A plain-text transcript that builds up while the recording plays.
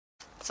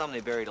some they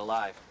buried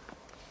alive.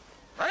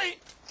 Right?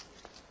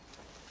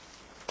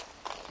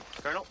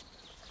 Colonel?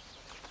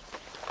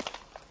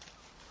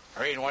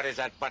 Marine, what is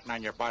that button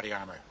on your body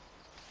armor?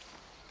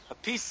 A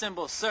peace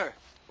symbol, sir.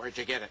 Where'd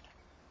you get it?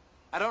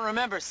 I don't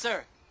remember,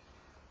 sir.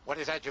 What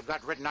is that you've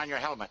got written on your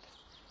helmet?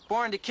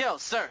 Born to kill,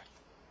 sir.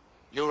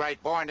 You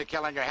write born to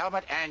kill on your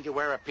helmet and you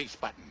wear a peace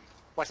button.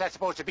 What's that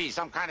supposed to be,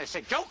 some kind of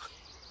sick joke?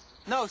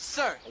 No,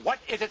 sir. What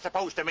is it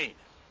supposed to mean?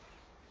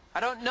 I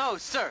don't know,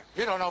 sir.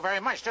 You don't know very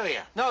much, do you?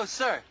 No,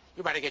 sir.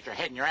 You better get your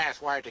head and your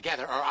ass wired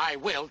together or I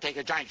will take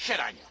a giant shit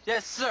on you.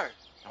 Yes, sir.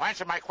 Now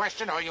answer my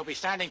question or you'll be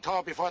standing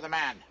tall before the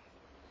man.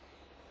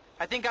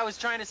 I think I was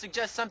trying to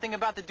suggest something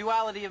about the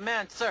duality of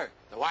man, sir.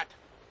 The what?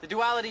 The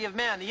duality of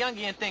man, the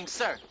Jungian thing,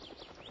 sir.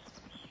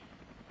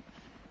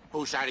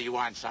 Whose side are you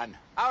on, son?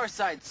 Our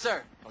side,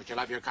 sir. Don't you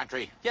love your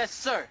country? Yes,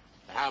 sir.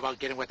 Then how about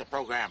getting with the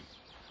program?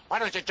 Why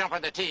don't you jump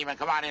on the team and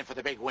come on in for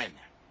the big win?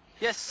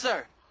 Yes,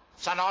 sir.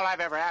 Son, all I've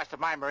ever asked of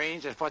my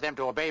Marines is for them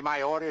to obey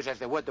my orders as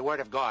they would the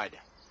word of God.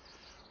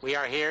 We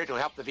are here to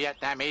help the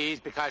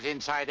Vietnamese because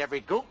inside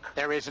every gook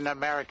there is an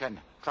American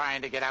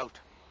trying to get out.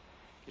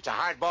 It's a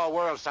hardball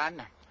world,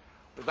 son.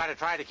 We've got to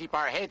try to keep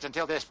our heads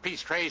until this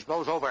peace craze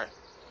blows over.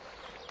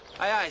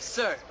 Aye, aye,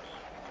 sir.